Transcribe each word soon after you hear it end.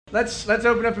let's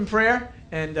open up in prayer,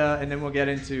 and then we'll get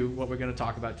into what we're going to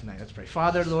talk about tonight. Let's pray.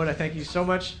 Father, Lord, I thank you so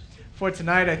much for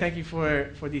tonight. I thank you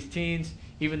for these teens,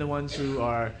 even the ones who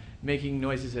are making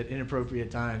noises at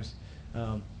inappropriate times.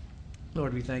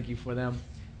 Lord, we thank you for them.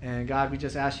 And God, we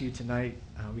just ask you tonight,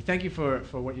 we thank you for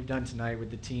what you've done tonight with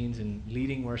the teens and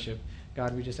leading worship.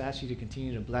 God, we just ask you to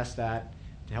continue to bless that,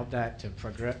 to help that to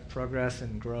progress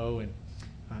and grow, and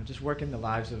just work in the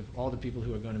lives of all the people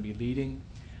who are going to be leading.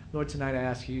 Lord, tonight I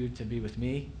ask you to be with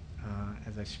me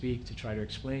as I speak, to try to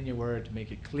explain your word, to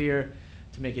make it clear,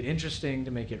 to make it interesting,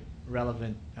 to make it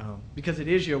relevant, because it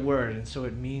is your word, and so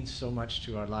it means so much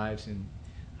to our lives. And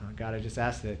God, I just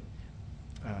ask that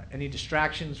any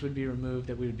distractions would be removed,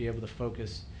 that we would be able to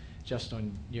focus just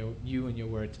on you and your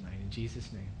word tonight. In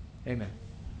Jesus' name, amen.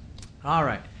 All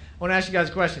right. I want to ask you guys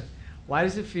a question. Why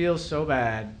does it feel so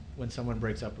bad when someone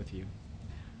breaks up with you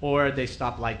or they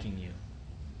stop liking you?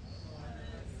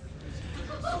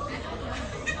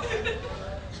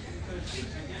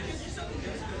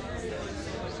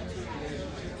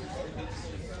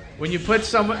 When you put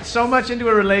so much into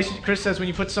a relationship, Chris says, when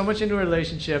you put so much into a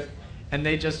relationship and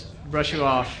they just brush you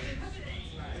off,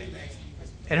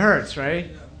 it hurts, right?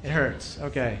 It hurts.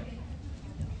 Okay.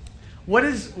 What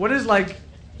is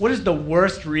the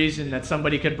worst reason that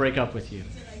somebody could break up with you?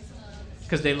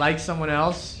 Because they like someone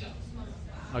else?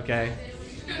 Okay.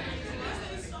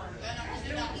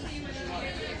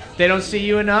 They don't see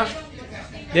you enough?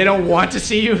 They don't want to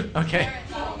see you? Okay.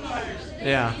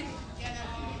 Yeah.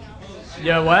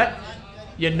 You're what?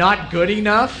 You're not good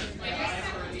enough?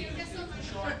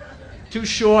 Too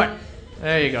short.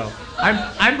 There you go.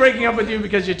 I'm breaking up with you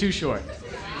because you're too short.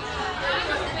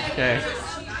 Okay.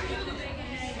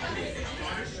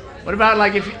 What about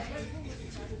like if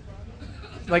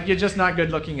you're just not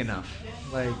good looking enough?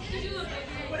 Like,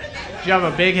 you have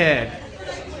a big head.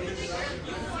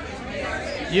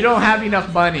 You don't have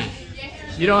enough money.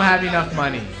 You don't have enough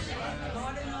money.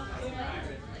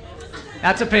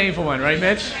 That's a painful one, right,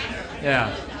 Mitch?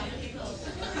 Yeah.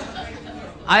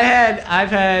 I've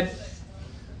had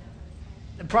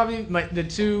probably the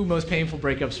two most painful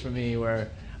breakups for me were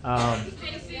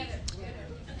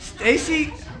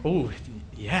Stacy. Oh,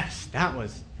 yes, that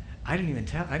was. I didn't even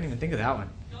think of that one.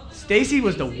 Stacy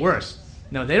was the worst.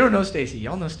 No, they don't know Stacy.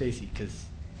 Y'all know Stacy, because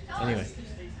anyway,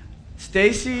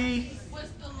 Stacy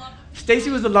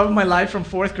was the love of my life from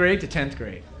 4th grade to 10th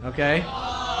grade. Okay.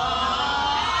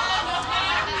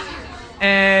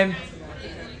 And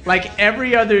like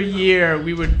every other year,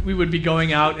 we would be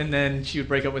going out, and then she would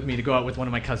break up with me to go out with one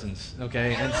of my cousins.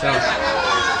 Okay, and so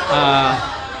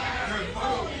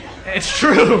it's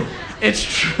true. It's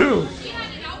true.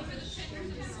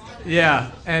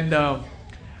 Yeah, and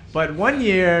but one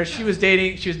year she was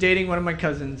dating one of my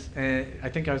cousins, and I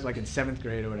think I was like in 7th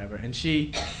grade or whatever, and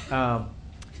she.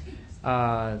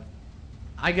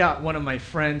 I got one of my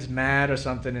friends mad or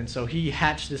something, and so he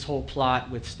hatched this whole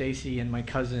plot with Stacy and my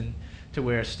cousin, to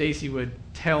where Stacy would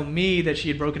tell me that she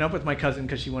had broken up with my cousin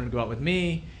because she wanted to go out with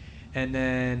me, and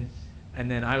then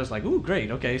I was like, ooh, great,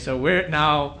 okay, so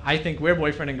I think we're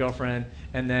boyfriend and girlfriend,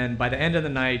 and then by the end of the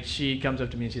night, she comes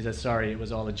up to me and she says, sorry, it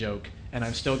was all a joke, and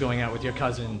I'm still going out with your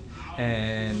cousin,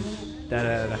 and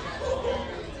da-da-da.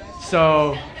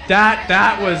 So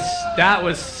that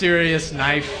was serious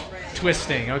knife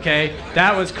twisting, okay?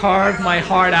 That was carve my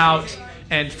heart out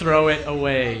and throw it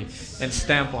away and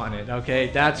stamp on it,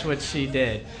 okay? That's what she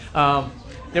did.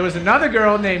 There was another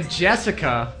girl named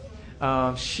Jessica.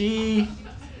 She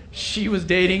was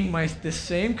dating this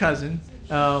same cousin,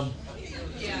 and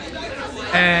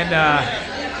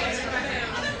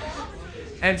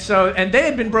they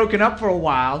had been broken up for a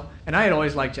while, and I had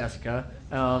always liked Jessica,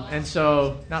 and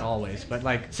so not always, but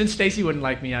like since Stacy wouldn't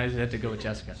like me, I had to go with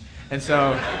Jessica. And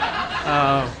so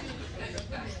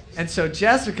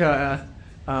Jessica,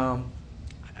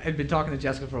 I'd been talking to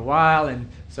Jessica for a while, and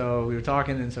so we were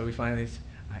talking, and so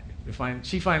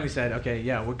she finally said, okay,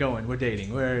 yeah, we're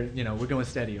dating, we're going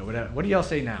steady or whatever. What do y'all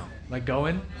say now? Like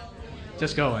going?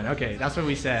 Just going. Okay, that's what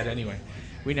we said anyway.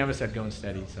 We never said going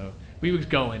steady, so we were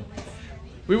going.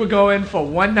 We were going for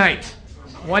one night,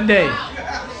 one day.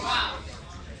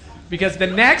 Because the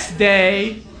next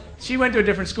day, she went to a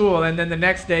different school, and then the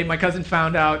next day, my cousin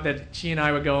found out that she and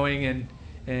I were going,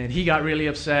 and he got really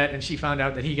upset, and she found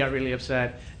out that he got really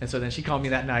upset, and so then she called me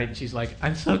that night, and she's like,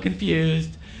 I'm so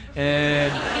confused,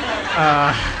 and,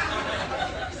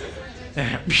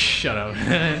 shut up,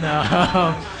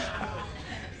 and,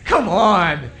 come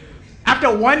on,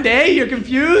 after one day, you're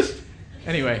confused?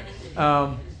 Anyway,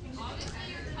 no,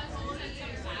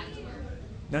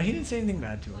 he didn't say anything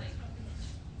bad to her,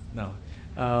 no,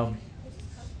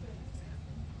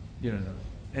 you don't know.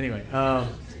 Anyway,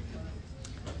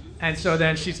 And so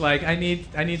then she's like, I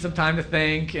need some time to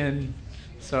think. And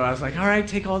so I was like, all right,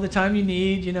 take all the time you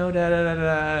need, da da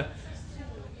da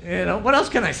da. What else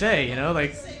can I say,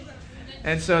 like.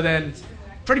 And so then,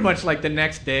 pretty much like the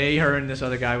next day, her and this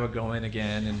other guy were going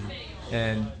again,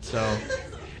 and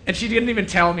she didn't even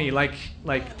tell me, like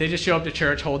they just show up to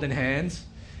church holding hands,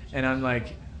 and I'm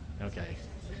like, okay,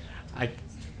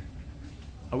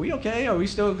 are we okay? Are we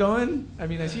still going? I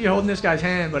mean, I see you holding this guy's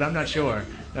hand, but I'm not sure.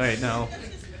 All right, no.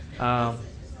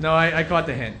 No, I caught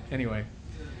the hint. Anyway.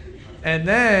 And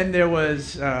then there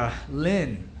was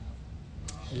Lynn.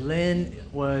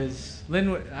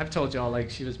 I've told y'all,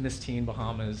 like, she was Miss Teen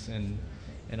Bahamas and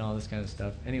all this kind of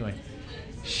stuff. Anyway,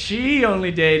 she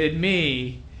only dated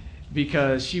me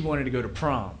because she wanted to go to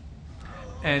prom.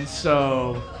 And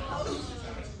so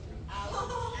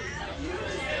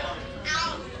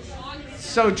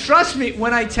trust me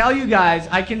when I tell you guys,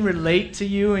 I can relate to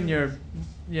you and your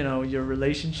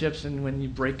relationships, and when you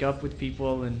break up with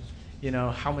people, and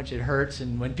how much it hurts,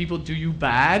 and when people do you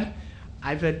bad.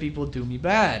 I've had people do me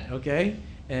bad, okay?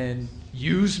 And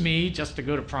use me just to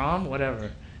go to prom,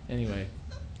 whatever. Anyway,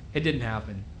 it didn't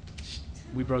happen.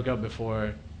 We broke up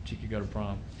before she could go to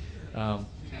prom.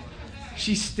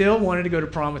 She still wanted to go to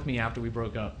prom with me after we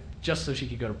broke up, just so she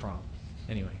could go to prom.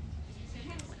 Anyway.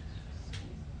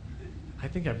 I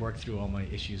think I've worked through all my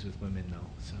issues with women, though,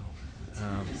 so.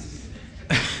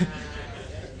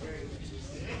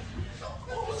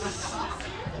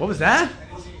 What was that?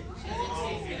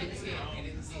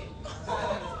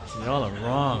 Y'all are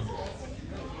wrong.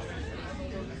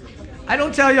 I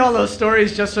don't tell y'all those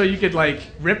stories just so you could like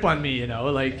rip on me,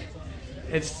 like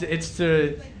it's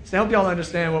to help y'all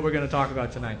understand what we're going to talk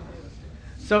about tonight.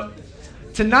 So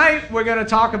tonight we're going to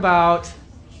talk about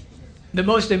the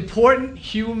most important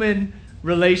human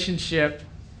relationship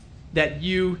that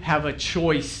you have a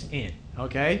choice in,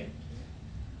 okay?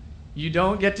 You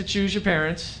don't get to choose your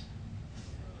parents.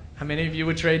 How many of you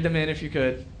would trade them in if you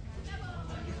could?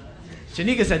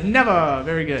 Shanika said never.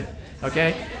 Very good.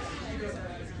 Okay?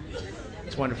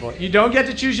 It's wonderful. You don't get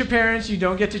to choose your parents. You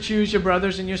don't get to choose your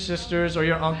brothers and your sisters or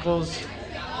your uncles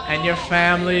and your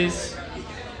families.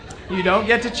 You don't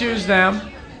get to choose them.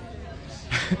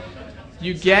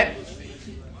 You get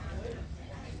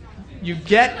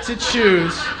to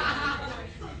choose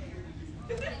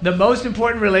the most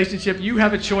important relationship you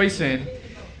have a choice in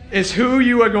is who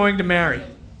you are going to marry.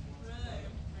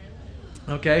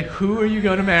 Okay? Who are you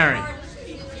going to marry?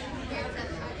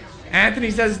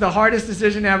 Anthony says it's the hardest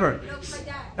decision ever.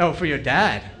 Oh, for your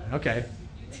dad. Okay.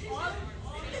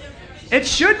 It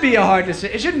should be a hard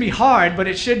decision. It shouldn't be hard, but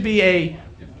it should be a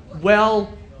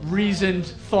well-reasoned,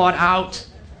 thought-out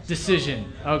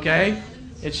decision. Okay?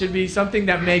 It should be something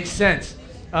that makes sense.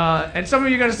 And some of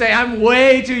you are going to say, I'm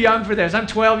way too young for this. I'm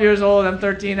 12 years old. I'm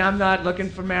 13. I'm not looking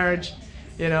for marriage,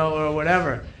 or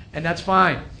whatever. And that's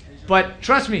fine. But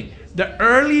trust me, the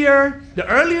earlier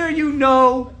you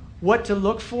know what to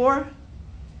look for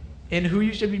in who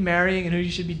you should be marrying and who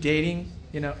you should be dating,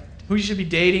 who you should be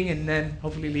dating and then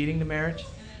hopefully leading to marriage.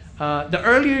 The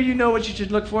earlier you know what you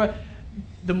should look for,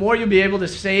 the more you'll be able to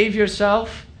save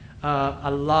yourself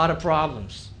a lot of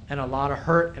problems and a lot of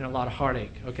hurt and a lot of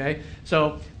heartache, okay?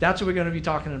 So that's what we're going to be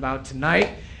talking about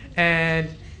tonight. And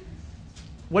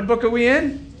what book are we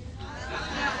in?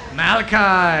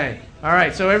 Malachi. All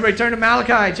right, so everybody turn to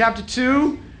Malachi chapter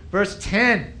 2, verse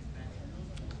 10.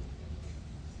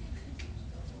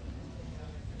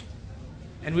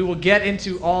 And we will get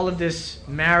into all of this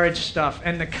marriage stuff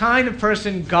and the kind of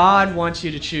person God wants you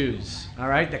to choose. All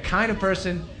right? The kind of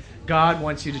person God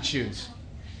wants you to choose.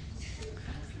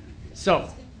 So,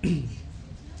 this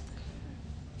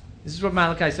is what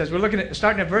Malachi says. We're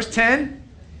starting at verse 10,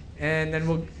 and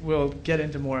then we'll get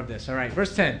into more of this. All right,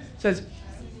 verse 10 says,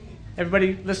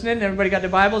 everybody listening? Everybody got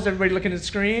their Bibles? Everybody looking at the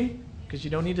screen? Because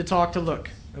you don't need to talk to look.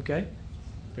 Okay?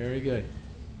 Very good.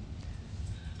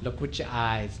 Look with your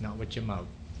eyes, not with your mouth.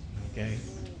 Okay?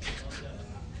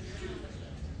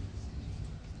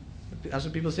 That's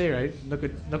what people say, right? Look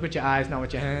with your eyes, not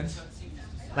with your hands.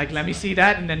 Like, let me see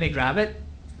that, and then they grab it.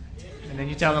 And then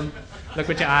you tell them, look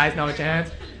with your eyes, not with your hands.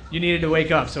 You needed to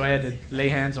wake up, so I had to lay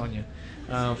hands on you.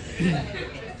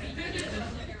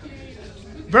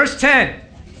 Verse 10.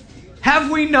 Have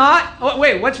we not... Oh,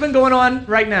 wait, what's been going on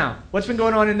right now? What's been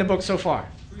going on in the book so far?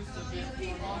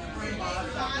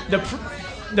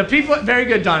 The people... Very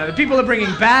good, Donna. The people are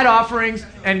bringing bad offerings,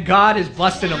 and God is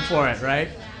busting them for it, right?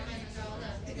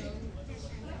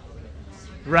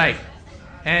 Right.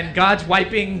 And God's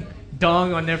wiping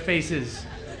dung on their faces.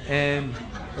 And,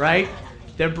 right?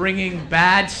 They're bringing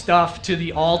bad stuff to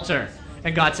the altar.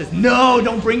 And God says, no,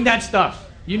 don't bring that stuff.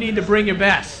 You need to bring your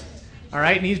best. All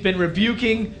right, and he's been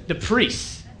rebuking the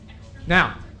priests.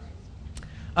 Now,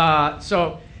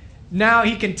 so now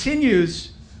he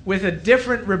continues with a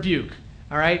different rebuke.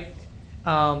 All right,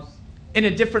 in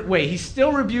a different way. He's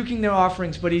still rebuking their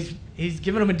offerings, but he's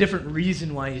given them a different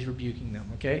reason why he's rebuking them.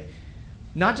 Okay,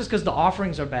 not just because the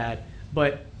offerings are bad,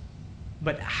 but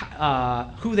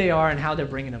who they are and how they're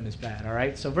bringing them is bad. All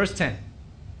right, so verse 10.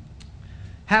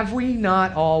 Have we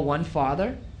not all one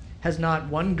Father? Has not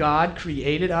one God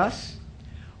created us?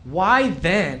 Why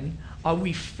then are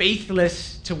we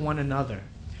faithless to one another,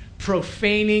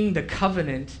 profaning the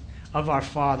covenant of our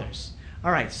fathers?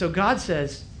 All right, so God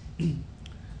says,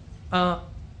 or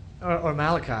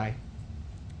Malachi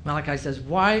says,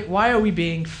 why are we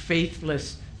being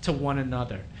faithless to one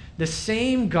another? The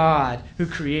same God who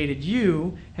created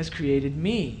you has created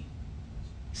me.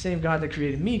 The same God that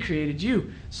created me created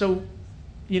you. So,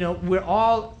 we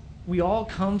all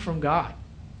come from God.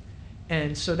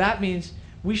 And so that means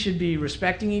we should be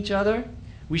respecting each other.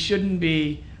 We shouldn't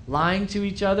be lying to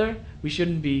each other. We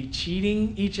shouldn't be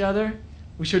cheating each other.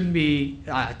 We shouldn't be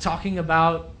talking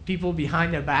about people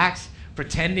behind their backs,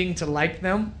 pretending to like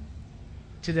them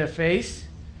to their face.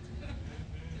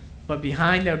 But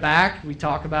behind their back, we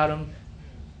talk about them,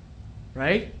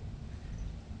 right?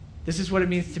 This is what it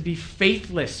means to be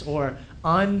faithless or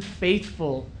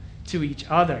unfaithful to each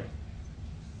other.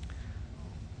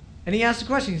 And he asks the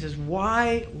question, he says,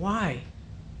 why?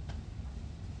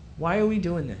 Why are we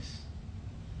doing this?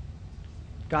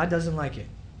 God doesn't like it,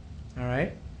 all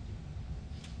right?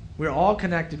 We're all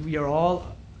connected. We are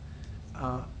all,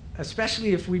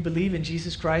 especially if we believe in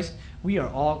Jesus Christ, we are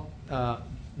all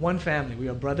one family. We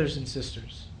are brothers and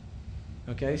sisters,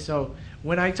 okay? So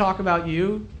when I talk about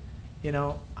you,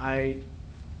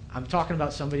 I'm talking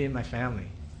about somebody in my family,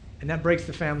 and that breaks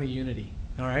the family unity,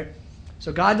 all right?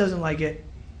 So God doesn't like it.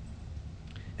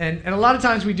 And a lot of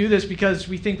times we do this because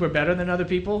we think we're better than other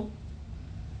people.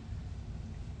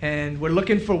 And we're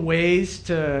looking for ways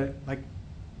to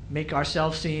make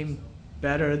ourselves seem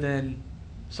better than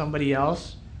somebody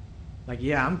else.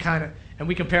 And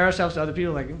we compare ourselves to other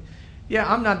people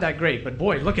I'm not that great, but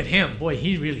boy, look at him. Boy,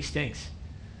 he really stinks.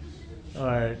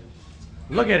 Or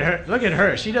look at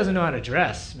her. She doesn't know how to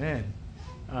dress, man.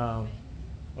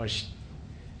 Or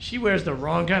she wears the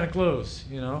wrong kind of clothes,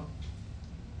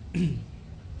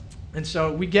 And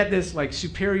so we get this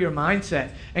superior mindset.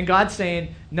 And God's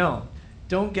saying, no,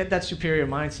 don't get that superior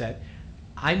mindset.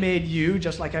 I made you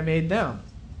just like I made them.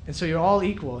 And so you're all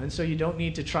equal. And so you don't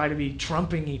need to try to be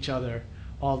trumping each other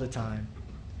all the time.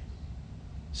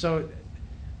 So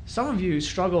some of you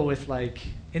struggle with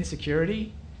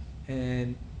insecurity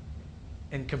and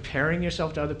comparing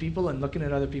yourself to other people and looking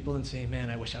at other people and saying, man,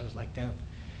 I wish I was like them.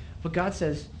 But God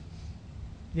says,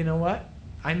 you know what?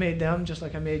 I made them just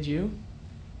like I made you.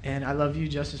 And I love you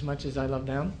just as much as I love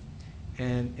them.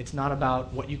 And it's not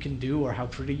about what you can do or how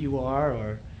pretty you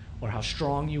are or how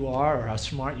strong you are or how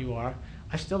smart you are.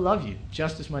 I still love you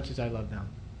just as much as I love them.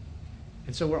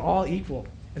 And so we're all equal.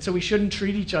 And so we shouldn't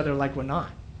treat each other like we're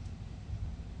not.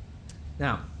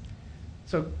 Now,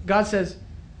 so God says,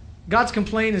 God's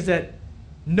complaint is that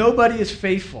nobody is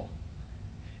faithful.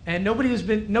 And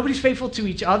nobody's faithful to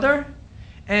each other.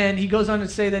 And he goes on to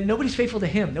say that nobody's faithful to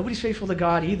him. Nobody's faithful to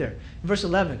God either. In verse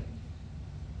 11,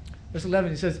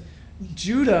 he says,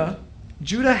 Judah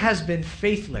has been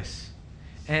faithless,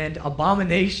 and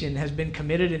abomination has been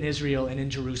committed in Israel and in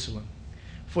Jerusalem.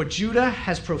 For Judah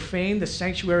has profaned the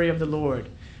sanctuary of the Lord,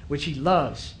 which he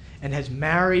loves, and has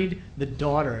married the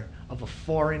daughter of a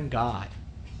foreign god.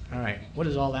 All right, what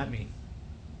does all that mean?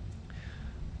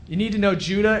 You need to know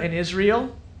Judah and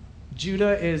Israel.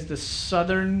 Judah is the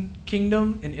southern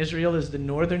kingdom, and Israel is the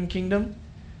northern kingdom.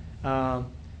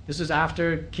 This was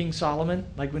after King Solomon.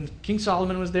 When King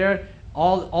Solomon was there,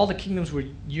 all the kingdoms were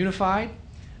unified,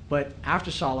 but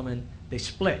after Solomon, they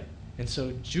split. And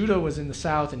so Judah was in the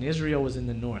south, and Israel was in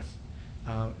the north.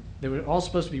 They were all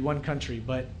supposed to be one country,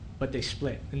 but they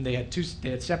split, and they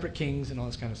had separate kings and all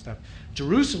this kind of stuff.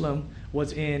 Jerusalem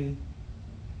was in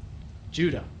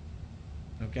Judah.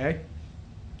 Okay.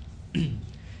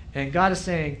 And God is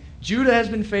saying, Judah has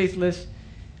been faithless,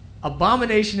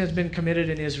 abomination has been committed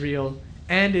in Israel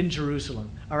and in Jerusalem.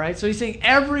 All right? So he's saying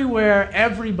everywhere,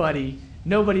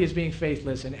 nobody is being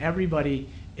faithless, and everybody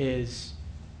is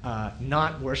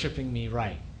not worshiping me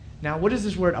right. Now, what does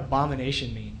this word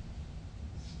abomination mean?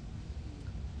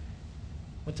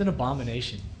 What's an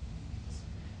abomination?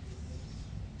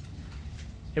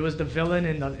 It was the villain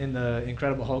in the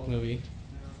Incredible Hulk movie.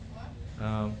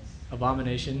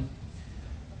 Abomination.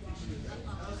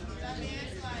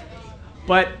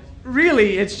 But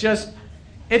really, it's just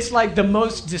it's like the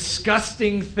most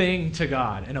disgusting thing to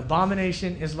God. An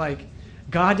abomination is like,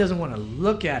 God doesn't want to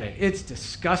look at it. It's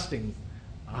disgusting.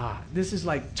 This is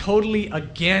like totally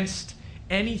against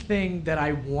anything that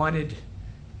I wanted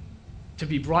to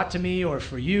be brought to me or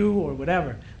for you or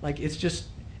whatever. Like, it's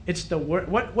the word.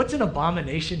 What's an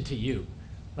abomination to you?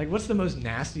 Like, what's the most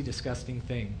nasty, disgusting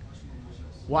thing?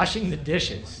 Washing the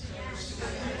dishes.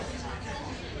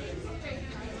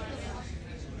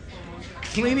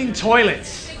 Cleaning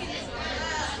toilets.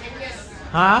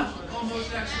 Huh?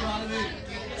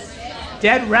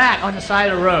 Dead rat on the side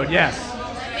of the road, yes.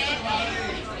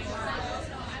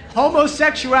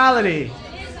 Homosexuality.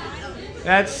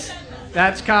 That's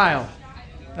Kyle.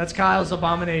 That's Kyle's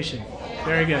abomination.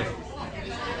 Very good.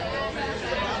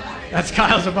 That's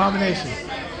Kyle's abomination.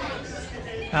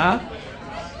 Huh?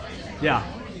 Yeah.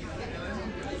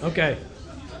 Okay.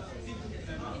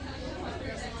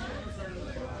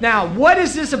 Now, what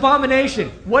is this abomination?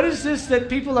 What is this that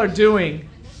people are doing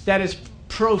that is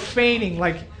profaning?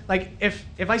 Like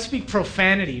if I speak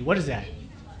profanity, what is that?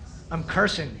 I'm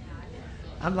cursing.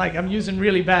 I'm using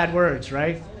really bad words,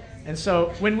 right? And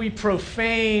so when we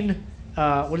profane,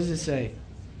 what does it say?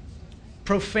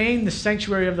 Profane the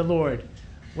sanctuary of the Lord.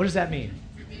 What does that mean?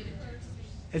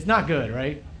 It's not good,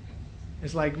 right?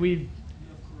 It's like we've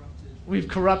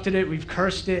corrupted it, we've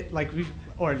cursed it,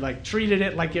 or treated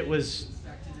it like it was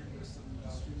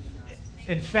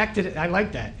infected it. I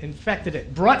like that. Infected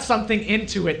it. Brought something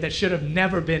into it that should have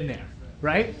never been there,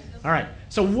 right? All right.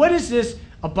 So what is this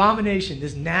abomination,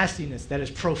 this nastiness that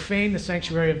has profaned the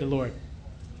sanctuary of the Lord?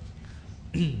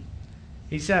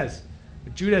 He says,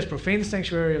 Judah has profaned the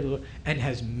sanctuary of the Lord and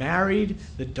has married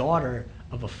the daughter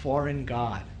of a foreign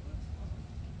god.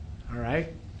 All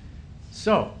right?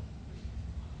 So,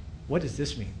 what does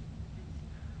this mean?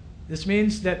 This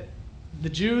means that the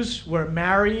Jews were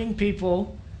marrying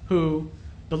people who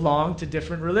belonged to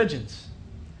different religions.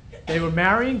 They were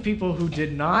marrying people who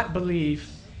did not believe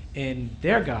in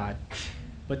their God,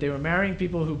 but they were marrying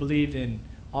people who believed in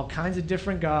all kinds of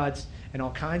different gods and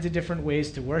all kinds of different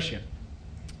ways to worship.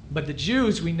 But the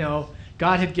Jews, we know,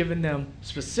 God had given them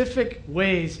specific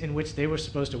ways in which they were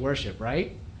supposed to worship,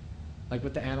 right? Like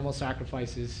with the animal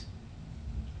sacrifices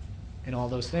and all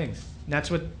those things. And that's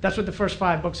what the first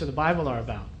 5 books of the Bible are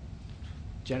about.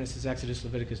 Genesis, Exodus,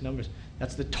 Leviticus, Numbers.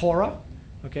 That's the Torah.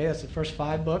 Okay, that's the first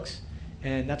 5 books.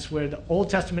 And that's where the Old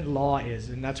Testament law is.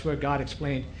 And that's where God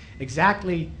explained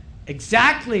exactly,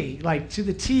 like to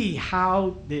the T,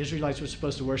 how the Israelites were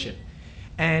supposed to worship.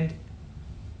 And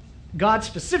God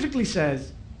specifically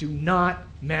says, do not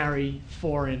marry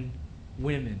foreign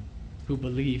women who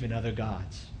believe in other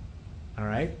gods. All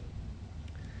right?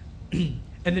 And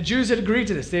the Jews had agreed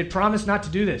to this. They had promised not to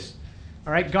do this.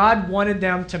 All right? God wanted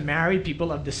them to marry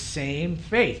people of the same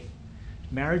faith.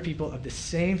 Marry people of the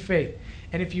same faith.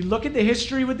 And if you look at the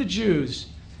history with the Jews,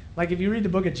 like if you read the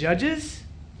book of Judges,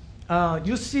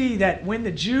 you'll see that when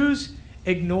the Jews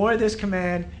ignore this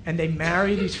command and they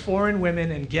marry these foreign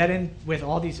women and get in with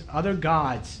all these other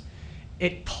gods,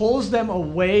 it pulls them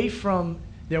away from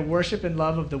their worship and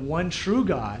love of the one true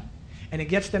God, and it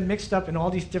gets them mixed up in all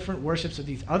these different worships of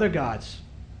these other gods.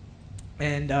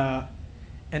 And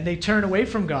they turn away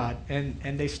from God,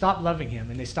 and they stop loving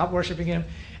him, and they stop worshiping him,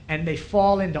 and they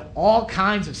fall into all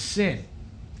kinds of sin.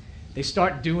 They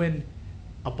start doing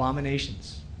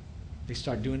abominations. They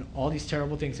start doing all these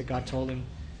terrible things that God told them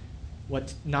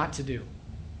what not to do.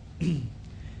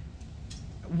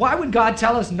 Why would God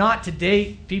tell us not to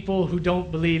date people who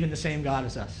don't believe in the same God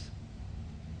as us?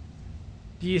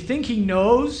 Do you think he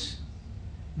knows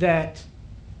that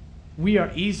we are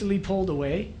easily pulled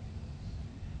away?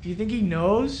 Do you think he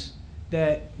knows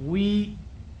that we'll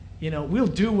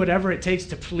do whatever it takes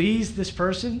to please this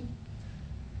person?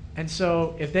 And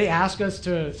so if they ask us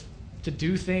to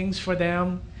do things for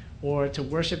them or to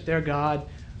worship their God,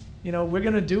 we're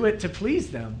going to do it to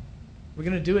please them. We're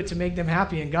going to do it to make them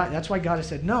happy. And God, that's why God has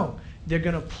said, no, they're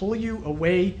going to pull you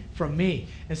away from me.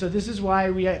 And so this is why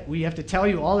we have to tell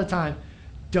you all the time,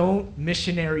 don't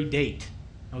missionary date,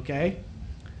 okay?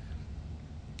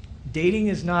 Dating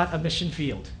is not a mission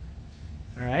field,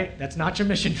 all right? That's not your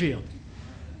mission field.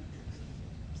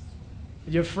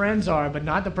 Your friends are, but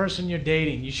not the person you're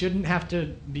dating. You shouldn't have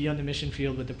to be on the mission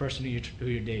field with the person who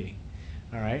you're dating,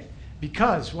 all right?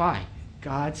 Because, why?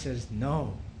 God says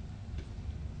no.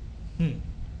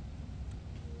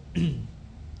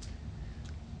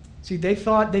 See, they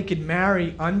thought they could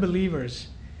marry unbelievers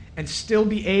and still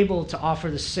be able to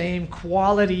offer the same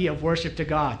quality of worship to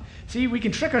God. See, we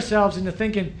can trick ourselves into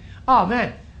thinking, oh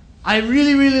man, I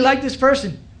really, really like this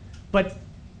person, but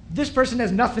this person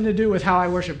has nothing to do with how I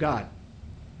worship God.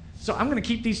 So I'm going to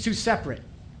keep these two separate.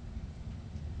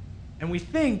 And we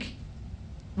think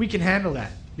we can handle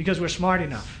that because we're smart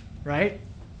enough, right?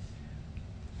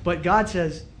 But God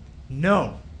says,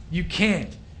 no, you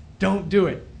can't. Don't do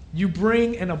it. You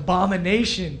bring an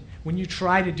abomination when you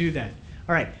try to do that.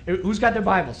 All right, who's got their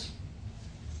Bibles?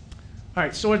 All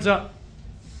right, swords up.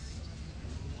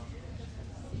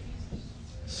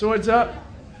 Swords up.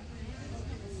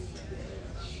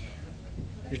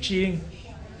 You're cheating.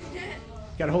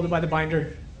 Got to hold it by the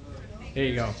binder. There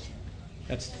you go.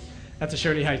 That's a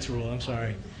Shirley Heights rule. I'm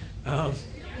sorry.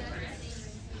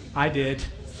 I did.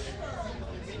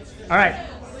 All right.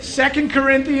 2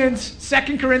 Corinthians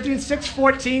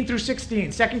 6:14 through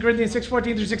 16. 2 Corinthians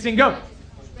 6:14 through 16. Go.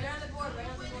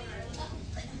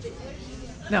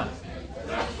 No.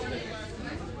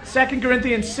 2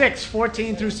 Corinthians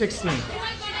 6:14 through 16. All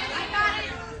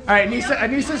right,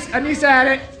 Anissa had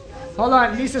it. Hold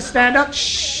on, Anissa, stand up.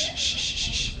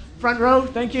 Shh. Front row,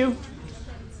 thank you.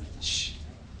 Shh.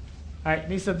 All right,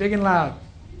 Anissa, big and loud.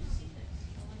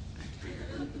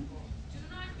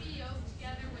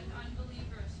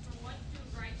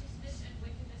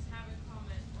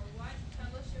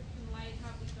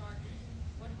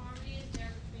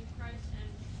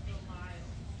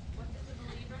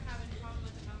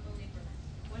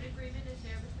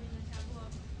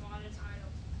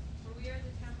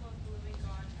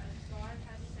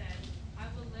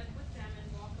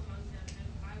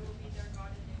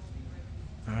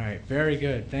 Very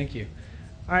good. Thank you.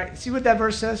 All right. See what that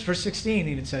verse says? Verse 16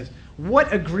 even says,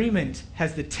 what agreement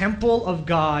has the temple of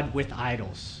God with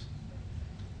idols?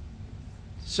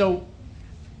 So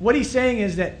what he's saying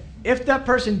is that if that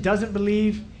person doesn't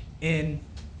believe in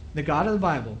the God of the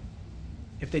Bible,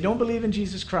 if they don't believe in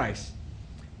Jesus Christ,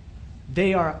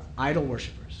 they are idol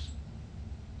worshipers.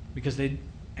 Because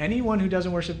anyone who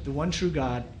doesn't worship the one true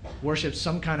God worships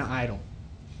some kind of idol.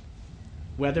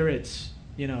 Whether it's,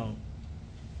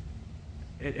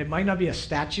 it might not be a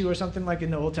statue or something like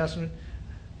in the Old Testament,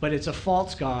 but it's a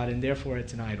false god, and therefore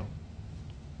it's an idol.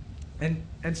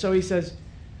 And so he says,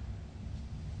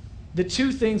 the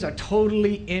two things are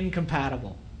totally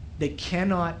incompatible. They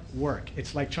cannot work.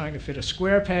 It's like trying to fit a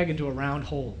square peg into a round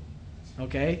hole.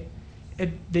 Okay?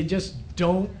 They just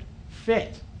don't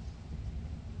fit.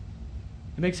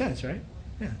 It makes sense, right?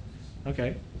 Yeah.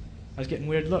 Okay. I was getting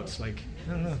weird looks, like,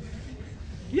 I don't know.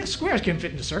 Yeah, squares can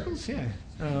fit into circles, yeah.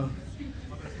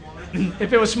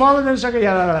 If it was smaller than a circle,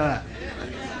 yeah.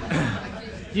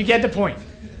 You get the point.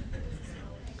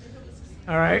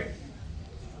 All right?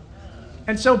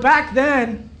 And so back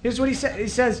then, here's what he said. He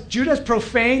says, Judah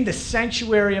profaned the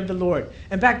sanctuary of the Lord.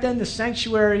 And back then, the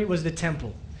sanctuary was the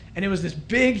temple. And it was this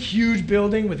big, huge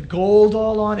building with gold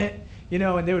all on it,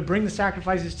 and they would bring the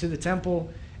sacrifices to the temple,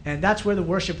 and that's where the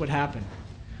worship would happen.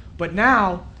 But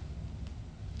now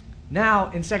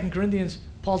in 2 Corinthians,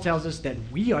 Paul tells us that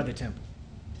we are the temple.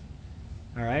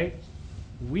 All right?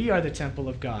 We are the temple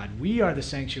of God. We are the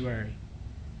sanctuary.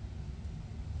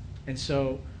 And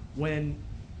so when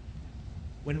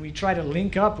we try to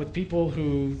link up with people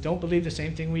who don't believe the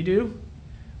same thing we do,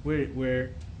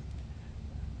 we're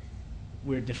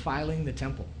defiling the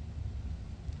temple.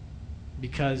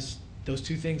 Because those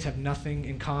two things have nothing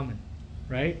in common,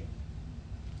 right?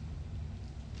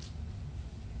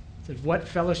 It says, what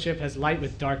fellowship has light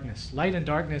with darkness? Light and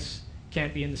darkness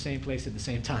can't be in the same place at the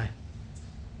same time.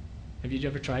 Have you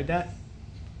ever tried that?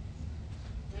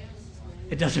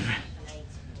 It doesn't matter.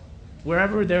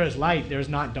 Wherever there is light, there is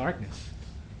not darkness.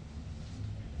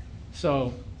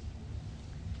 So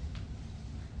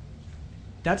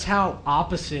that's how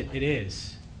opposite it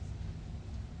is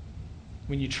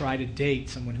when you try to date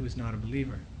someone who is not a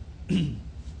believer.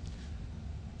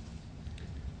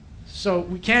 So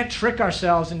we can't trick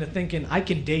ourselves into thinking I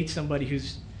can date somebody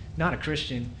who's not a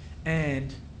Christian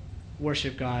and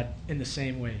worship God in the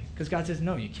same way. Because God says,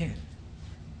 no, you can't.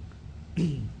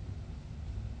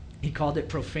 He called it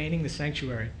profaning the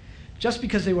sanctuary just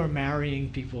because they were marrying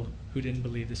people who didn't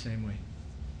believe the same way.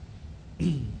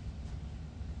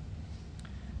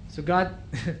 So God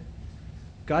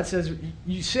says,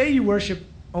 you say you worship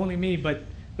only me, but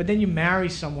then you marry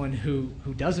someone who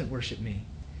doesn't worship me.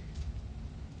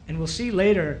 And we'll see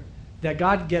later that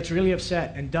God gets really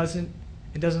upset and doesn't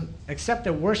accept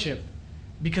their worship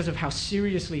because of how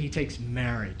seriously he takes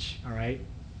marriage, all right?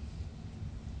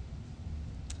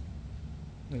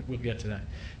 We'll get to that.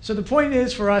 So the point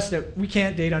is for us that we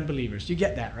can't date unbelievers. You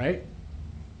get that, right?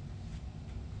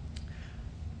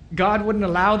 God wouldn't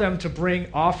allow them to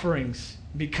bring offerings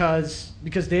because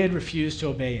they had refused to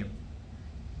obey him.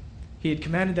 He had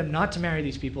commanded them not to marry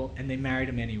these people, and they married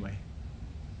him anyway.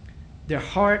 Their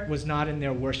heart was not in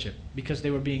their worship because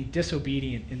they were being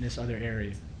disobedient in this other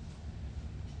area.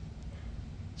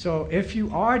 So if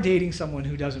you are dating someone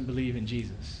who doesn't believe in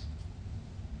Jesus,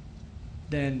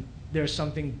 then there's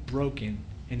something broken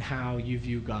in how you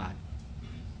view God.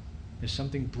 There's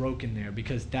something broken there,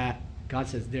 because that God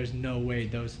says there's no way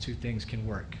those two things can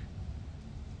work.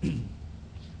 All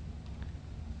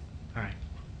right,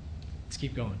 let's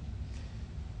keep going.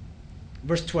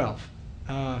 Verse 12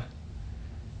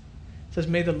 says,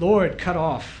 "May the Lord cut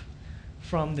off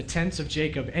from the tents of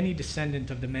Jacob any descendant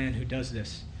of the man who does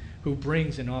this, who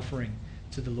brings an offering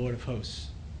to the Lord of hosts."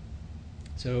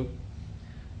 So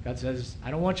God says,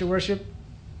 I don't want your worship.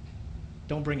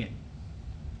 Don't bring it.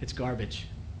 It's garbage.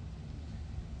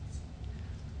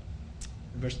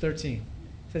 Verse 13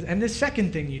 says, "And this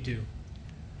second thing you do,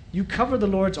 you cover the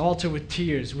Lord's altar with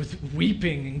tears, with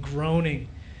weeping and groaning,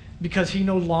 because he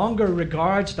no longer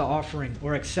regards the offering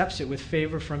or accepts it with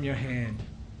favor from your hand."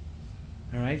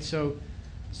 All right, so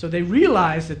they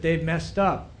realize that they've messed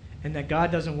up and that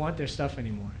God doesn't want their stuff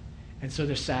anymore. And so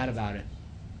they're sad about it.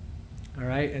 All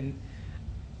right,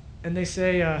 and they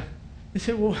say,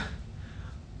 well,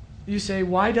 you say,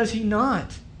 why does he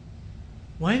not?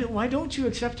 Why don't you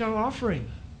accept our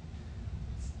offering?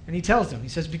 And he tells them, he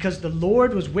says, because the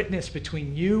Lord was witness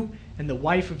between you and the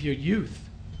wife of your youth,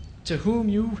 to whom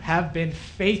you have been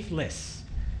faithless.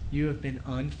 You have been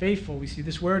unfaithful. We see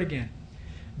this word again.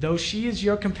 Though she is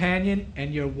your companion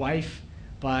and your wife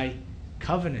by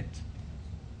covenant.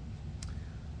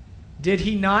 Did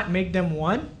he not make them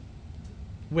one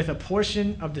with a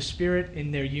portion of the Spirit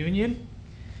in their union?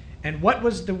 And what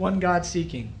was the one God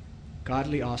seeking?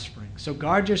 Godly offspring. So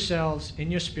guard yourselves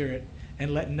in your spirit,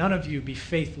 and let none of you be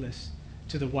faithless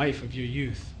to the wife of your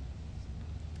youth.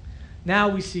 Now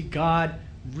we see God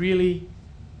really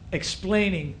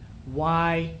explaining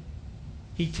why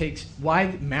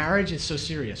marriage is so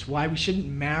serious, why we shouldn't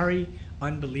marry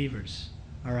unbelievers,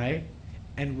 all right?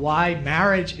 And why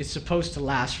marriage is supposed to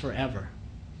last forever.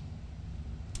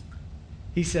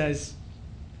 He says,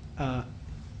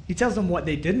 he tells them what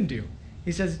they didn't do.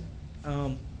 He says,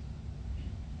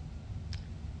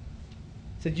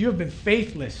 you have been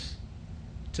faithless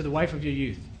to the wife of your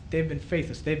youth. They've been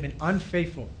faithless. They've been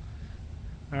unfaithful.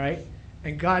 All right?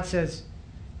 And God says,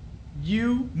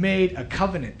 you made a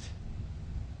covenant.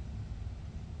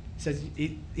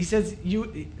 He says,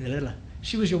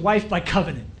 she was your wife by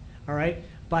covenant. All right?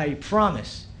 By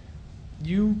promise.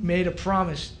 You made a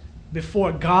promise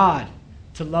before God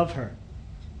to love her.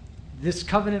 This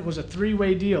covenant was a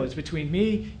three-way deal. It's between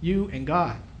me, you, and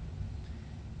God.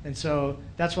 And so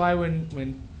that's why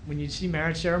when you see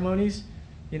marriage ceremonies,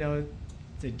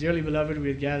 say, dearly beloved, we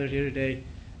have gathered here today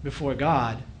before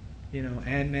God,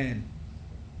 and men.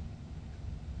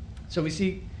 So we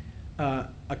see a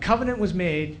covenant was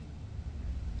made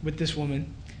with this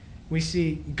woman. We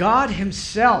see God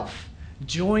himself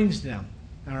joins them,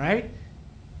 all right?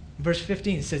 Verse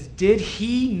 15 says, did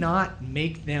he not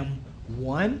make them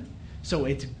one? So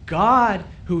it's God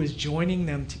who is joining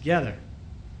them together.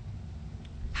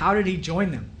 How did he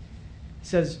join them? It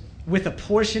says, with a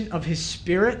portion of his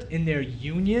Spirit in their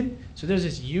union. So there's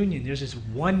this union, there's this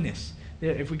oneness.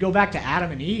 If we go back to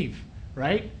Adam and Eve,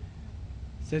 right? It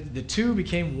said the two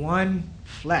became one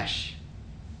flesh.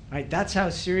 Right? That's how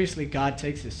seriously God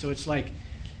takes this. So it's like,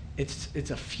 it's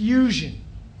a fusion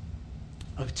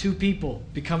of two people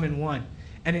becoming one.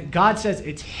 And God says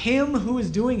it's him who is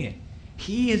doing it.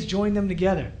 He has joined them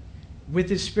together with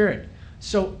his Spirit.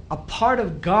 So a part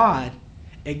of God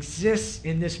exists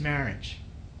in this marriage.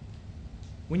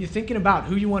 When you're thinking about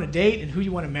who you want to date and who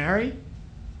you want to marry,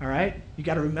 all right, you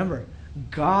got to remember,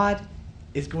 God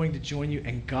is going to join you,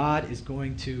 and God is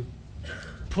going to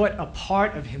put a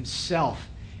part of himself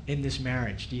in this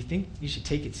marriage. Do you think you should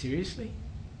take it seriously?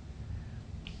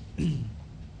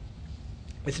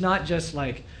 It's not just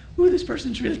like, ooh, this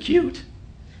person's really cute.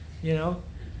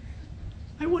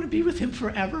 I want to be with him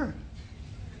forever.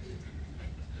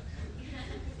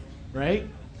 Right?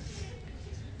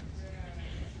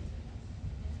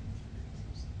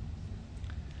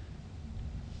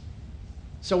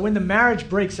 So when the marriage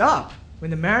breaks up,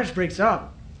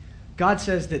 God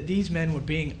says that these men were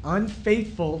being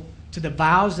unfaithful to the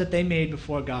vows that they made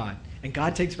before God. And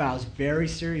God takes vows very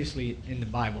seriously in the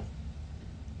Bible.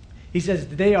 He says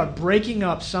they are breaking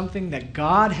up something that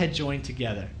God had joined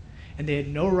together. And they had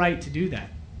no right to do that.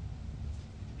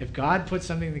 If God put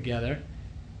something together,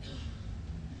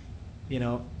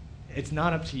 it's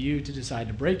not up to you to decide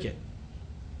to break it.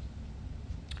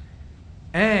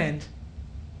 And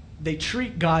they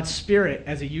treat God's Spirit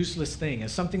as a useless thing,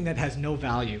 as something that has no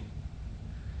value.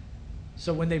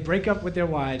 So when they break up with their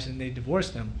wives and they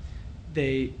divorce them,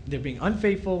 they're being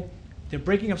unfaithful, they're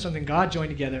breaking up something God joined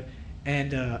together,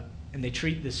 and they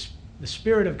treat the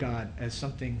Spirit of God as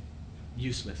something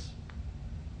useless.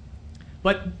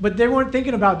 But they weren't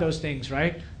thinking about those things,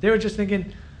 right? They were just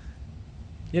thinking,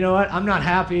 you know what, I'm not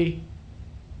happy.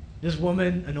 This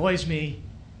woman annoys me.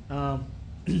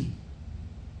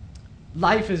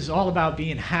 Life is all about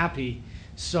being happy,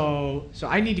 so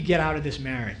I need to get out of this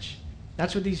marriage.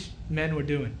 That's what these men were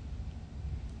doing.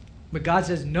 But God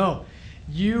says, no,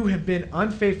 you have been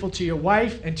unfaithful to your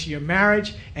wife and to your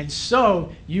marriage, and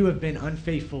so you have been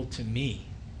unfaithful to me.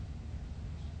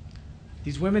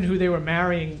 These women who they were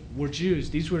marrying were Jews.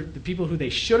 These were the people who they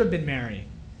should have been marrying.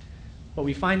 But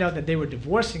we find out that they were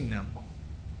divorcing them,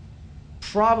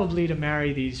 probably to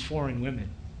marry these foreign women.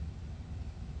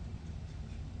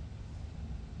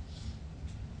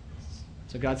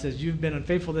 So God says, you've been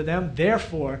unfaithful to them.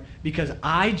 Therefore, because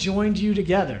I joined you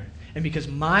together, and because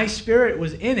my Spirit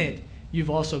was in it, you've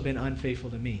also been unfaithful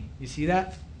to me. You see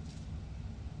that?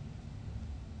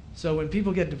 So when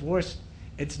people get divorced,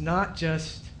 it's not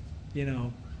just,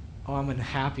 oh, I'm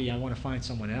unhappy, I want to find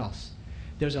someone else.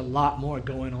 There's a lot more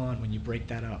going on when you break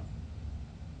that up.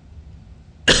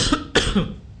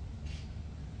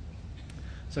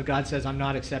 So God says, I'm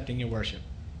not accepting your worship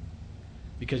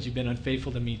because you've been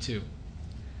unfaithful to me too.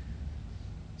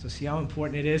 So see how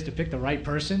important it is to pick the right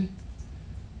person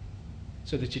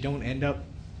so that you don't end up,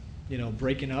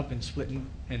 breaking up and splitting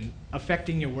and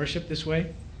affecting your worship this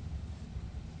way.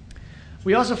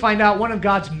 We also find out one of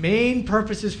God's main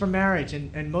purposes for marriage,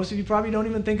 and most of you probably don't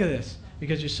even think of this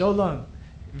because you're so young.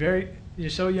 You're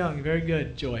so young. Very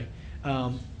good, Joy.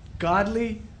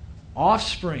 Godly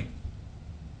offspring.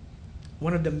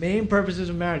 One of the main purposes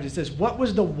of marriage. It says, what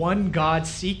was the one God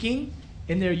seeking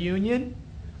in their union?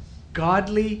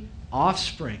 Godly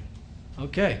offspring.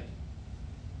 Okay.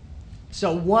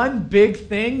 So one big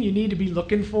thing you need to be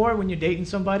looking for when you're dating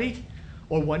somebody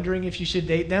or wondering if you should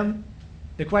date them,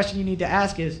 the question you need to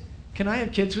ask is, can I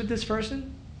have kids with this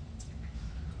person?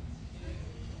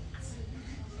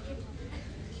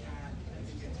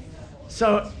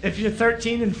 So if you're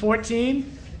 13 and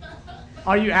 14,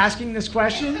 are you asking this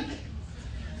question?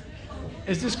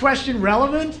 Is this question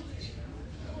relevant?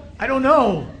 I don't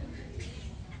know.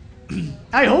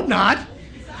 I hope not.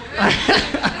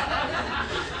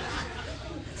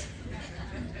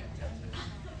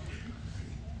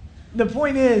 The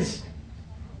point is,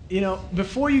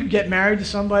 before you get married to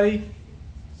somebody,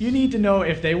 you need to know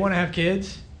if they want to have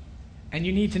kids, and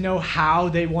you need to know how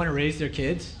they want to raise their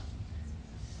kids.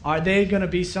 Are they going to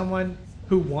be someone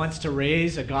who wants to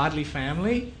raise a godly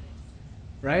family?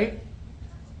 Right?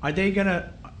 Are they going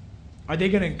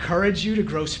to encourage you to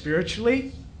grow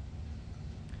spiritually?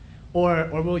 Or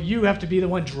will you have to be the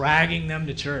one dragging them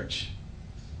to church?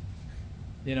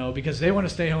 Because they want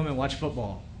to stay home and watch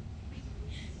football.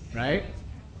 Right?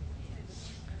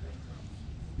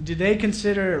 Do they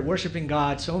consider worshiping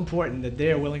God so important that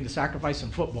they are willing to sacrifice some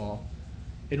football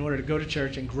in order to go to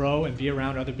church and grow and be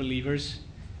around other believers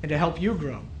and to help you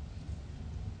grow?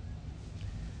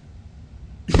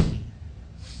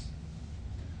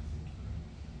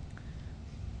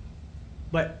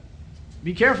 But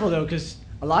be careful, though, because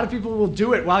a lot of people will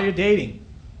do it while you're dating.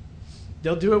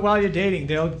 They'll do it while you're dating.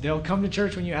 They'll come to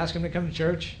church when you ask them to come to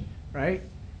church, right?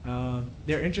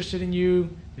 They're interested in you.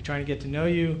 They're trying to get to know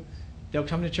you. They'll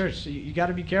come to church. So you got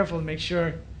to be careful to make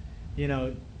sure,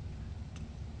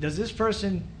 does this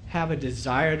person have a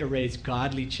desire to raise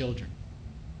godly children?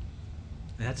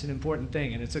 And that's an important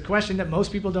thing. And it's a question that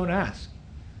most people don't ask.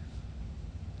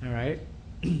 All right?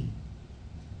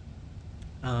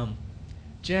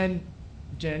 Jen,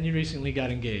 you recently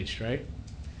got engaged, right?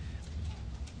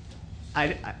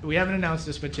 We haven't announced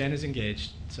this, but Jen is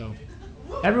engaged. So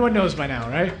everyone knows by now,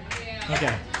 right? Yeah.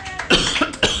 Okay.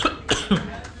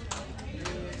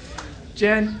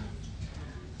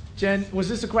 Jen, was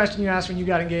this a question you asked when you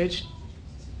got engaged?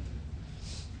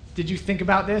 Did you think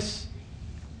about this?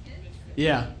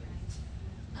 Yeah.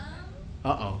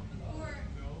 Uh-oh.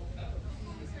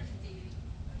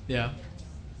 Yeah.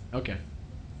 Okay.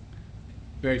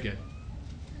 Very good.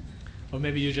 Or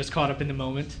maybe you're just caught up in the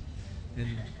moment.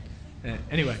 And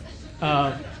anyway.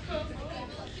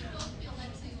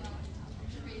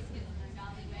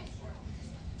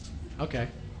 Okay,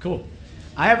 cool.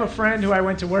 I have a friend who I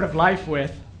went to Word of Life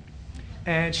with,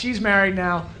 and she's married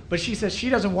now, but she says she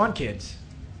doesn't want kids.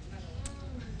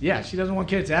 Yeah, she doesn't want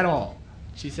kids at all.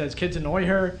 She says kids annoy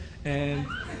her, and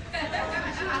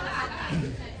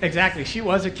exactly, she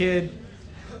was a kid.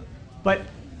 But,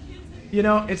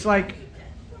 it's like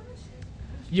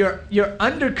you're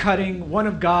undercutting one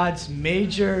of God's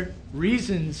major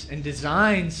reasons and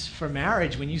designs for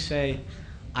marriage when you say,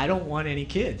 I don't want any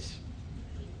kids.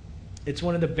 It's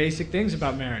one of the basic things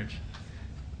about marriage.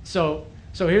 So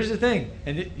here's the thing,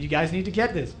 and you guys need to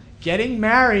get this. Getting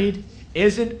married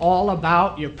isn't all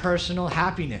about your personal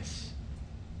happiness.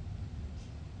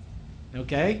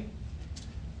 Okay?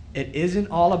 It isn't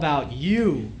all about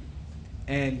you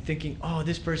and thinking, oh,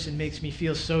 this person makes me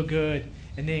feel so good,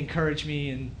 and they encourage me,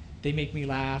 and they make me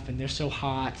laugh, and they're so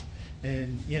hot,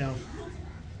 and,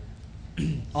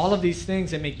 all of these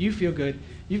things that make you feel good.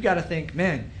 You've got to think,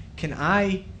 man, can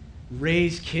I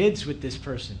raise kids with this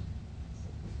person?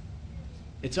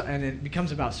 And it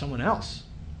becomes about someone else.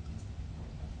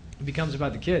 It becomes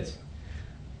about the kids.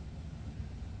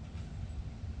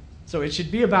 So it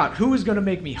should be about who is going to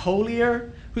make me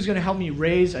holier, who's going to help me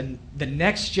raise the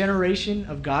next generation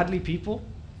of godly people,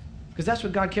 because that's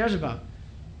what God cares about.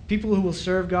 People who will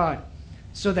serve God,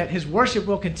 so that his worship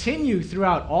will continue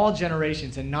throughout all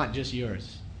generations and not just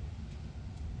yours.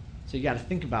 So you got to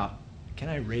think about, can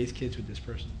I raise kids with this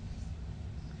person?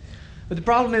 But the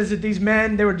problem is that these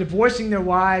men, they were divorcing their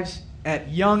wives at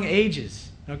young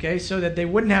ages, okay, so that they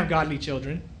wouldn't have godly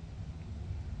children.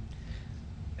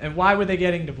 And why were they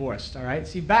getting divorced, all right?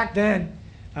 See, back then,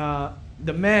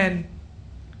 the men,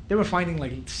 they were finding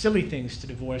like silly things to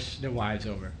divorce their wives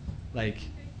over. Like,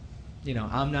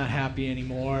 I'm not happy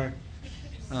anymore.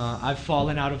 I've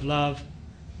fallen out of love.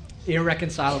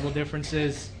 Irreconcilable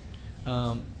differences.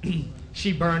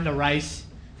 She burned the rice,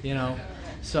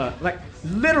 So, like,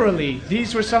 literally,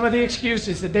 these were some of the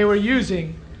excuses that they were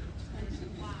using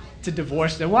to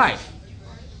divorce their wife.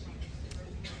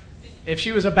 If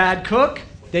she was a bad cook,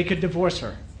 they could divorce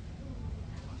her.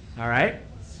 All right?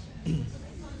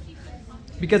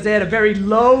 Because they had a very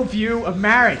low view of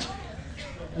marriage.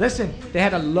 Listen, they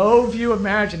had a low view of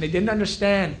marriage, and they didn't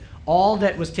understand all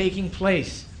that was taking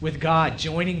place with God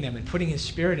joining them and putting his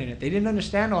spirit in it. They didn't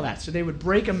understand all that, so they would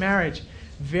break a marriage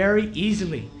very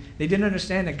easily. They didn't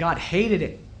understand that God hated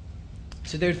it.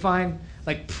 So they would find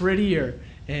like prettier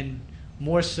and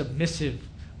more submissive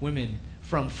women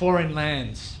from foreign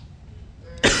lands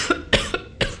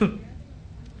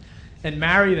and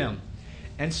marry them.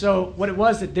 And so what it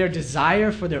was, that their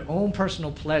desire for their own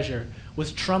personal pleasure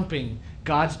was trumping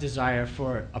God's desire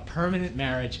for a permanent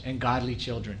marriage and godly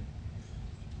children.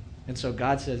 And so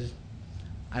God says,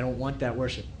 I don't want that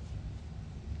worship.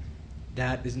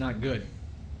 That is not good.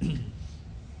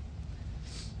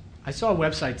 I saw a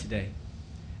website today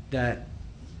that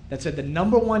said the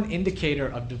number one indicator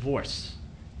of divorce.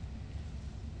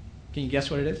 Can you guess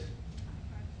what it is?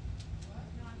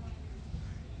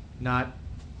 Not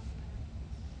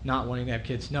wanting to have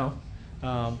kids. No.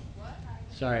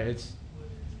 Sorry,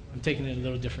 I'm taking it in a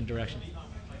little different direction.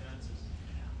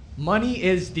 Money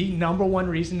is the number one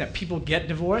reason that people get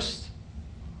divorced,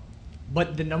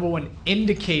 but the number one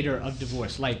indicator of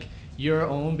divorce, like your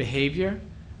own behavior,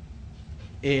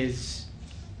 is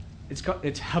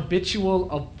it's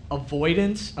habitual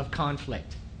avoidance of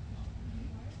conflict.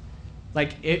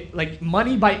 Like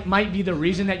money might be the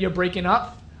reason that you're breaking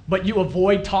up, but you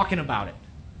avoid talking about it.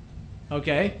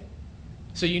 Okay?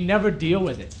 So you never deal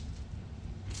with it.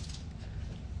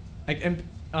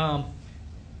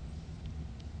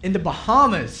 In the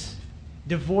Bahamas,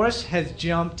 divorce has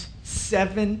jumped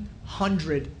 700%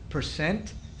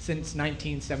 since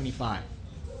 1975.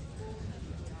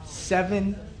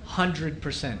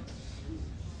 700%.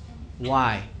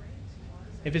 Why?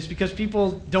 If it's because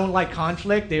people don't like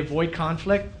conflict, they avoid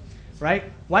conflict, right?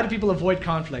 Why do people avoid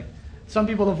conflict? Some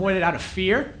people avoid it out of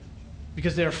fear,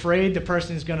 because they're afraid the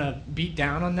person is going to beat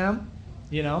down on them,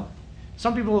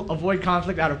 Some people avoid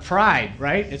conflict out of pride,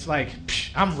 right? It's like,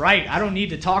 I'm right. I don't need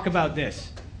to talk about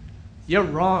this. You're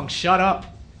wrong. Shut up.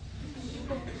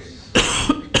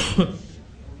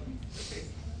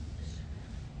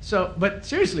 But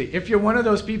seriously, if you're one of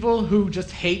those people who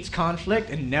just hates conflict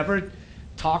and never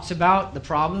talks about the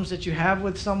problems that you have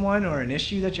with someone or an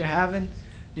issue that you're having,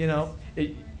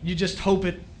 you just hope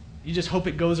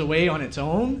it goes away on its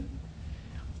own,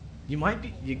 you might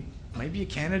be a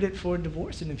candidate for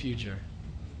divorce in the future.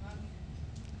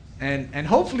 And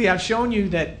hopefully I've shown you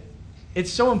that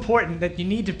it's so important that you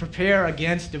need to prepare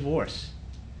against divorce.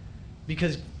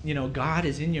 Because, God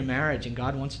is in your marriage and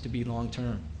God wants it to be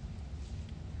long-term.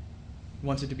 He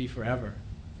wants it to be forever.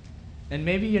 And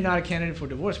maybe you're not a candidate for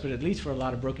divorce, but at least for a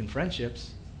lot of broken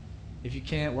friendships. If you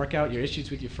can't work out your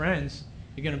issues with your friends,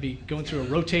 you're going to be going through a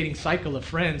rotating cycle of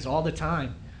friends all the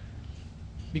time.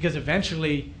 Because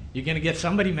eventually you're going to get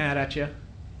somebody mad at you.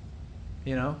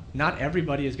 Not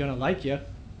everybody is going to like you.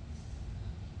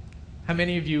 How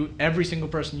many of you, every single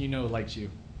person you know likes you?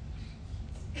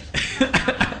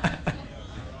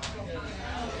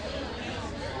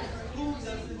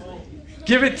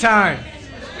 Give it time.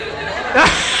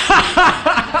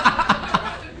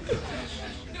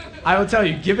 I will tell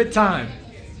you, give it time.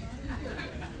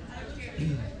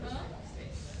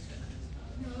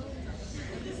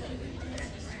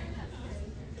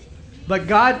 But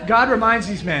God reminds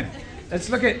these men. Let's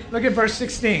look at verse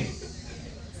 16.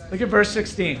 Look at verse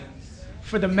 16.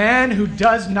 For the man who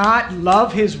does not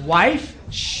love his wife,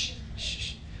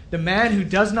 the man who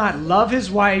does not love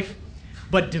his wife,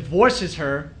 but divorces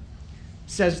her,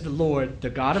 says the Lord, the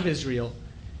God of Israel,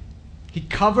 he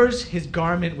covers his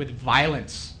garment with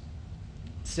violence,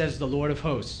 says the Lord of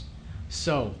hosts.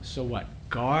 So what?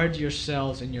 Guard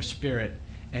yourselves in your spirit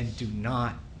and do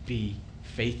not be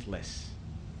faithless.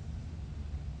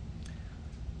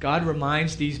 God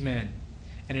reminds these men,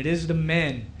 and it is the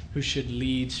men who should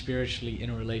lead spiritually in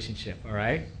a relationship, all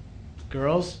right?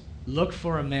 Girls, look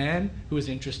for a man who is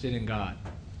interested in God.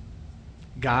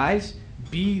 Guys,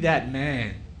 be that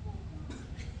man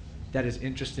that is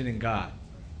interested in God.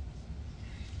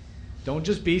 Don't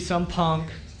just be some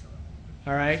punk,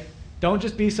 all right? Don't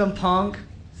just be some punk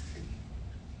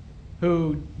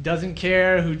who doesn't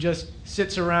care, who just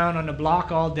sits around on the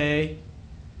block all day,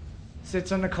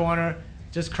 sits on the corner,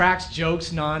 just cracks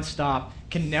jokes nonstop,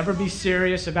 can never be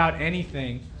serious about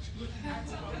anything,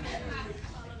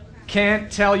 can't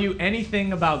tell you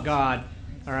anything about God,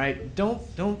 all right?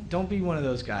 Don't be one of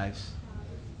those guys.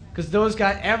 Because those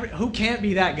guys, who can't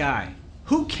be that guy?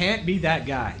 Who can't be that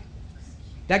guy?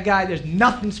 That guy, there's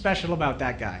nothing special about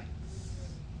that guy.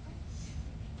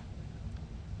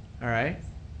 All right?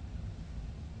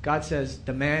 God says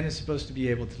the man is supposed to be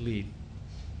able to lead.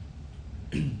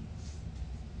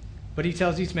 But he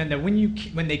tells these men that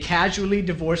when they casually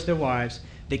divorce their wives,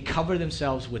 they cover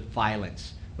themselves with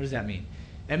violence. What does that mean?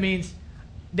 That means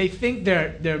they think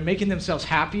they're making themselves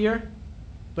happier,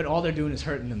 but all they're doing is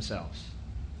hurting themselves.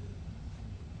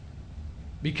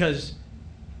 Because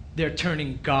they're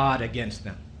turning God against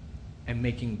them and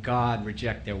making God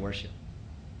reject their worship.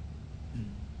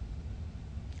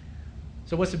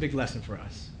 So what's the big lesson for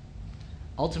us?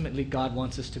 Ultimately, God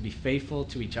wants us to be faithful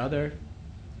to each other,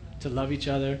 to love each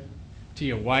other, to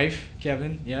your wife,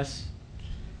 Kevin, yes,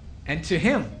 and to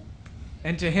him,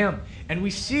 and to him. And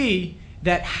we see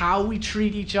that how we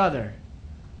treat each other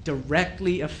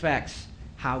directly affects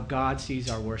how God sees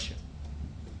our worship.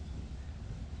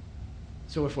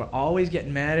 So if we're always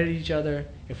getting mad at each other,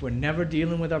 if we're never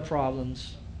dealing with our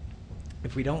problems,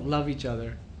 if we don't love each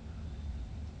other,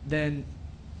 then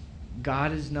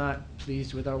God is not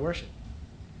pleased with our worship.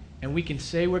 And we can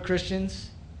say we're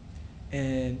Christians,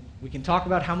 and we can talk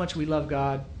about how much we love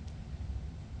God,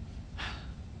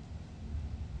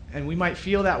 and we might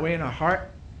feel that way in our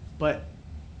heart, but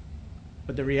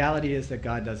the reality is that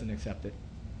God doesn't accept it.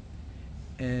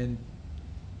 And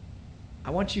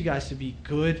I want you guys to be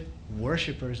good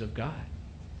worshipers of God,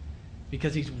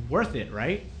 because he's worth it,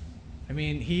 right? I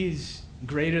mean, he's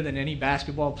greater than any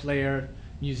basketball player,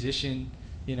 musician,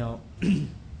 you know.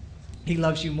 He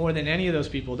loves you more than any of those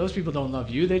people. Those people don't love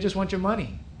you. They just want your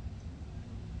money.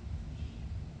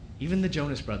 Even the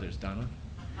Jonas Brothers, Donna.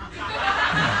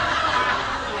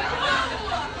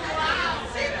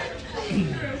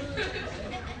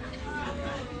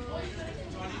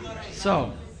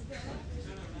 So,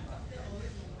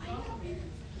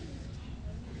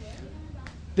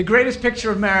 the greatest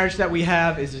picture of marriage that we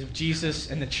have is of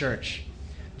Jesus and the church.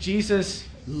 Jesus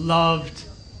loved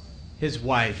his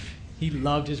wife. He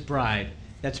loved his bride.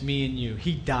 That's me and you.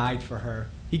 He died for her.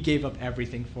 He gave up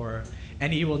everything for her.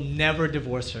 And he will never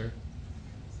divorce her.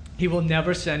 He will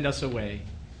never send us away.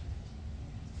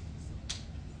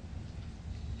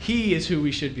 He is who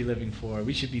we should be living for.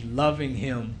 We should be loving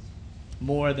him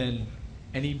more than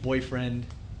any boyfriend,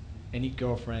 any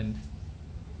girlfriend,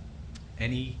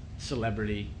 any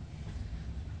celebrity,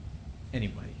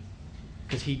 anybody.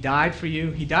 Because he died for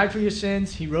you. He died for your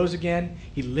sins. He rose again.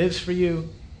 He lives for you.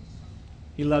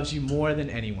 He loves you more than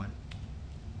anyone.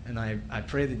 And I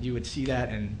pray that you would see that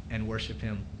and worship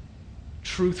him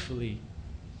truthfully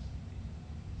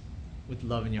with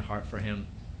love in your heart for him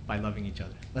by loving each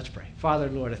other. Let's pray. Father,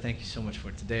 Lord, I thank you so much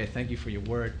for today. I thank you for your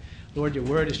word. Lord, your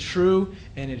word is true,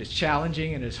 and it is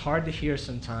challenging, and it is hard to hear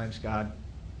sometimes, God.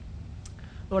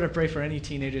 Lord, I pray for any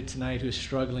teenager tonight who is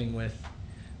struggling with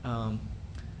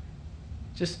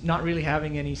just not really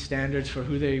having any standards for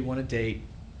who they want to date,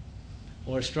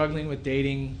 or struggling with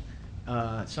dating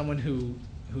someone who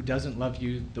doesn't love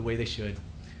you the way they should.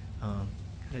 And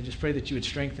I just pray that you would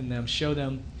strengthen them, show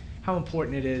them how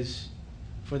important it is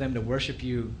for them to worship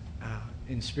you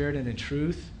in spirit and in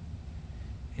truth,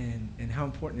 and how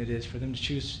important it is for them to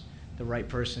choose the right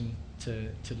person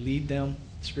to lead them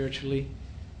spiritually,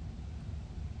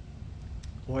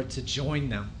 or to join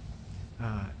them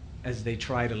as they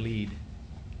try to lead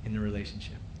in the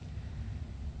relationship.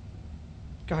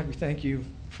 God, we thank you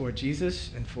for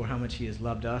Jesus and for how much he has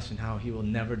loved us and how he will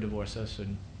never divorce us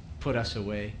and put us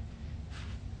away.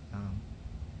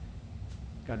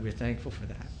 God, we're thankful for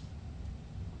that.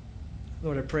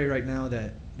 Lord, I pray right now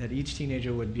that each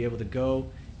teenager would be able to go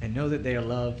and know that they are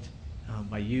loved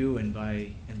by you and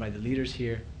by the leaders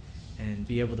here, and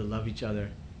be able to love each other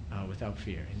without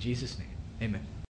fear. In Jesus' name, amen.